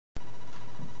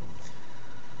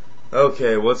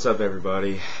Okay, what's up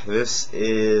everybody? This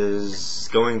is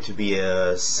going to be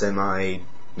a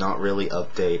not really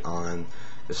update on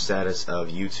the status of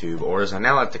YouTube, or as I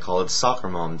now like to call it,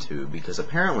 SoccermomTube, because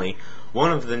apparently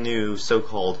one of the new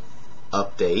so-called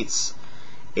updates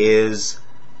is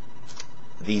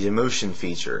the demotion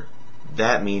feature.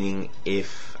 That meaning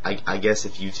I guess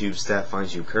if YouTube staff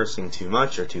finds you cursing too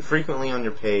much or too frequently on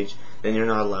your page, then you're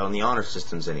not allowed on the honor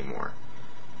systems anymore.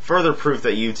 Further proof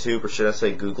that YouTube, or should I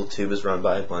say GoogleTube, is run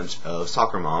by a bunch of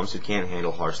soccer moms who can't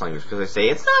handle harsh language because they say,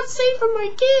 it's not safe for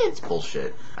my kids.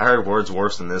 Bullshit. I heard words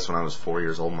worse than this when I was 4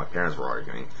 years old and my parents were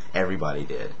arguing. Everybody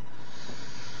did.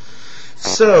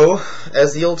 So,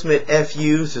 as the ultimate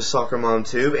FU to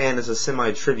SoccermomTube, and as a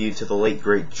semi-tribute to the late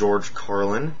great George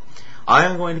Carlin, I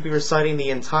am going to be reciting the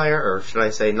entire, or should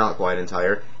I say not quite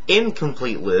entire,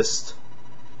 incomplete list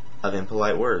of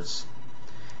impolite words.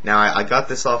 Now, I got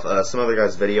this off some other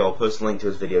guy's video. I'll post a link to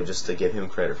his video just to give him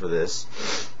credit for this.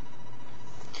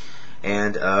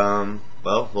 And,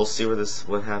 well, we'll see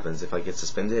what happens. If I get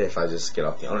suspended, if I just get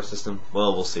off the honor system,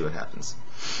 well, we'll see what happens.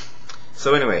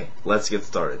 So anyway, let's get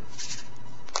started.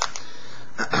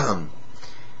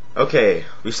 Okay,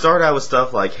 we start out with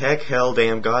stuff like heck, hell,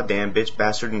 damn, goddamn, bitch,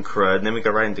 bastard, and crud. And then we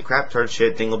go right into crap, turd,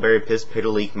 shit, dingleberry, piss,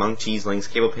 piddle, leak, monk, cheese, links,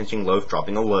 cable pinching, loaf,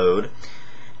 dropping a load.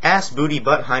 Ass, booty,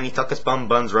 butt, hiney, tuckus, bum,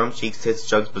 buns, rum, cheeks, tits,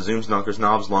 jugs, bazooms, knockers,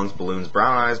 knobs, lungs, balloons,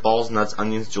 brown eyes, balls, nuts,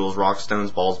 onions, jewels, rocks,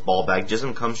 stones, balls, ball bag,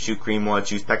 jism, cum, shoe, cream, wad,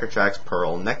 juice, pecker tracks,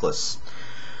 pearl, necklace.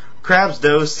 Crabs,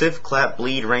 dough, sieve, clap,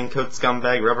 bleed, raincoat,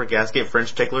 scumbag, rubber gasket,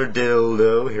 French tickler,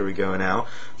 dildo, here we go now.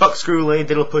 Fuck, screw, lay,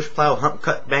 diddle, push, plow, hump,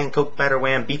 cut, bang, coke, batter,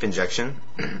 wham, beef injection.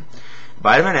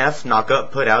 Vitamin F, knock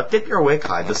up, put out, dip your wick,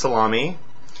 hide the salami.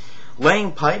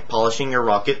 Laying pipe, polishing your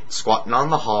rocket, squatting on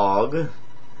the hog.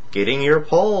 Getting your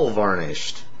pole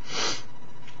varnished.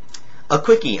 A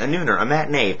quickie, a nooner, a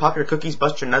matinee. Pop your cookies,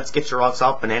 bust your nuts, get your rocks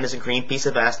off, bananas and cream, piece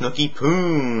of ass, nookie,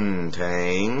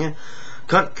 poontang.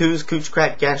 Cunt, coos, cooch,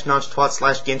 crack, gash, notch, twat,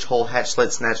 slash, ginch, hole, hatch,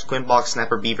 slit, snatch, twin box,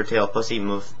 snapper, beaver tail, pussy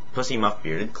muff,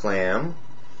 bearded clam.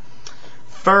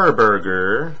 Fur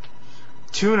burger.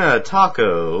 Tuna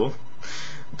taco.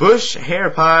 Bush, hair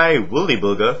pie, woolly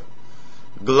booga.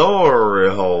 Glory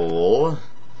hole.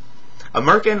 A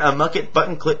merkin, a mucket,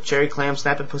 button clip, cherry clam,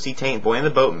 snapping pussy taint, boy in the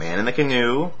boat, man in the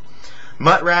canoe.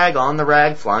 Mutt rag, on the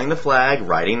rag, flying the flag,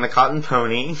 riding the cotton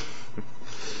pony.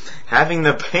 Having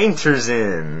the painters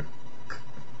in.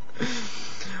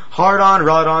 Hard on,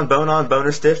 rod on,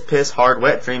 boner, stiff, piss, hard,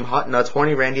 wet, dream, hot nuts,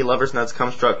 horny, randy, lover's nuts,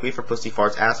 cum struck, queefer, pussy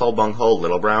farts, asshole, bunghole,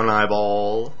 little brown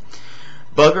eyeball.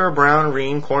 Bugger, brown,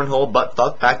 ream, cornhole, butt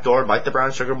fuck, backdoor, bite the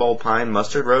brown sugar bowl, pine,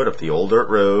 mustard road, up the old dirt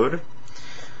road.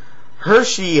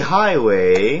 Hershey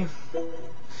Highway.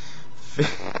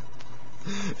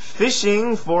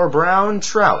 Fishing for brown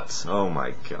trout. Oh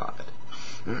my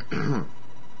god.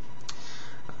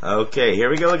 Okay, here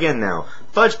we go again now.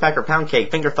 Fudge packer, pound cake,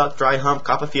 finger fuck, dry hump,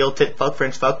 copperfield, tit fuck,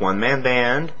 French fuck, one man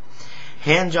band.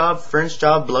 Hand job, French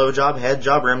job, blow job, head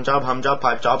job, rim job, hum job,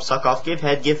 pipe job, suck off, give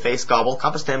head, give face, gobble,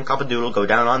 cop a stem, cop a doodle, go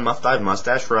down on muff dive,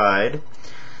 mustache ride.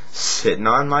 Sitting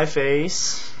on my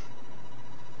face.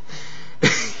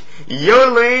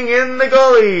 Yodeling in the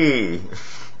gully.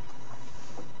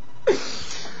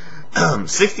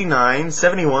 69,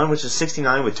 71, which is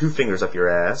 69 with 2 fingers up your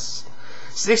ass.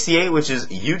 68, which is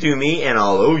you do me and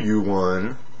I'll owe you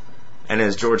one. And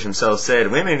as George himself said,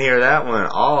 women hear that one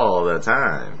all the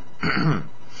time.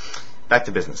 Back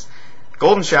to business.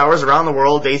 Golden showers around the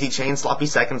world, daisy chain, sloppy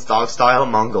seconds, dog style,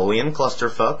 Mongolian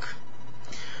clusterfuck.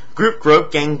 Group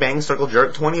grope, gang bang, circle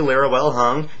jerk, 20 lira well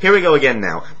hung. Here we go again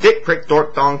now. Dick, prick,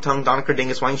 dork, dong, tongue, donaker,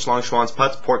 dingus, wang, schlong, schwanz,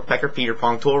 putz, pork, pecker, peter,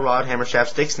 prong, tool, rod, hammer,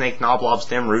 shaft, stick, snake, knob, lob,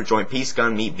 stem, root, joint, piece,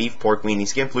 gun, meat, beef, pork, weenie,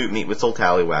 skin, flute, meat, whistle,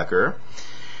 tallywhacker.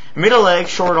 Middle leg,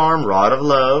 short arm, rod of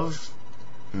love.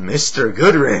 Mr.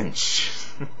 Goodwrench.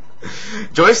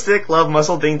 Joystick, love,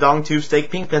 muscle, ding, dong, tube,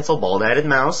 steak, pink pencil, bald-headed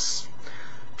mouse.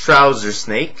 Trouser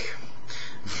snake.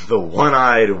 The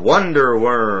one-eyed wonder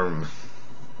worm.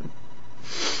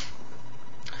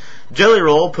 Jelly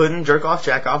roll, puddin', jerk off,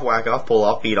 jack off, whack off, pull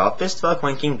off, beat off, fist fuck,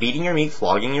 wanking, beating your meat,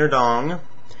 flogging your dong,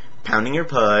 pounding your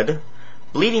pud,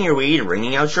 bleeding your weed,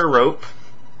 wringing out your rope,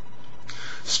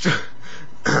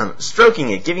 stroking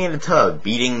it, giving it a tug,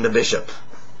 beating the bishop,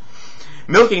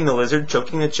 milking the lizard,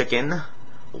 choking the chicken,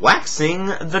 waxing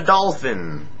the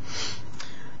dolphin,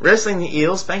 wrestling the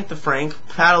eel, spank the frank,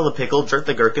 paddle the pickle, jerk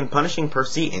the gherkin, punishing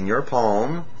Percy in your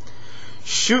palm,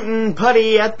 shooting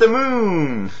putty at the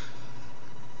moon.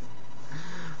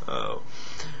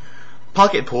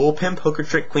 pocket pool, pimp, hooker,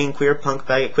 trick, queen, queer, punk,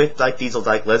 faggot, quiff, dyke, diesel,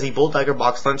 dyke, leslie, bull, tiger,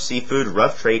 box, lunch, seafood,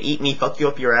 rough trade, eat me, fuck you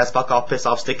up your ass, fuck off, piss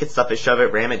off, stick it, stuff it, shove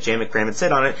it, ram it, jam it, cram it,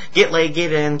 sit on it, get laid,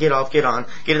 get in, get off, get on,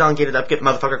 get it on, get it up, get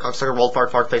motherfucker, cocksucker, roll,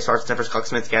 fart, face, fart, sniffers,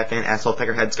 cocksmith, scat fan, asshole,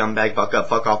 pecker, head, scumbag, fuck up,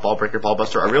 fuck off, ball breaker, ball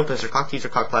buster, a real pisser, cock teaser,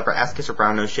 cock clapper, ass kisser,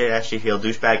 brown nose, shit ass, shit heel,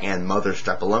 douchebag, and mother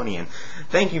strapolonian.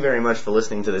 Thank you very much for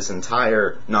listening to this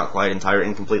entire, not quite entire,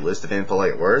 incomplete list of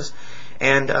impolite words.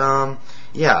 And,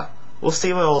 yeah, we'll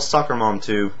see what old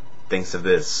SoccermomTube thinks of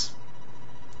this.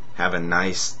 Have a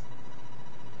nice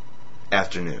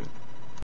afternoon.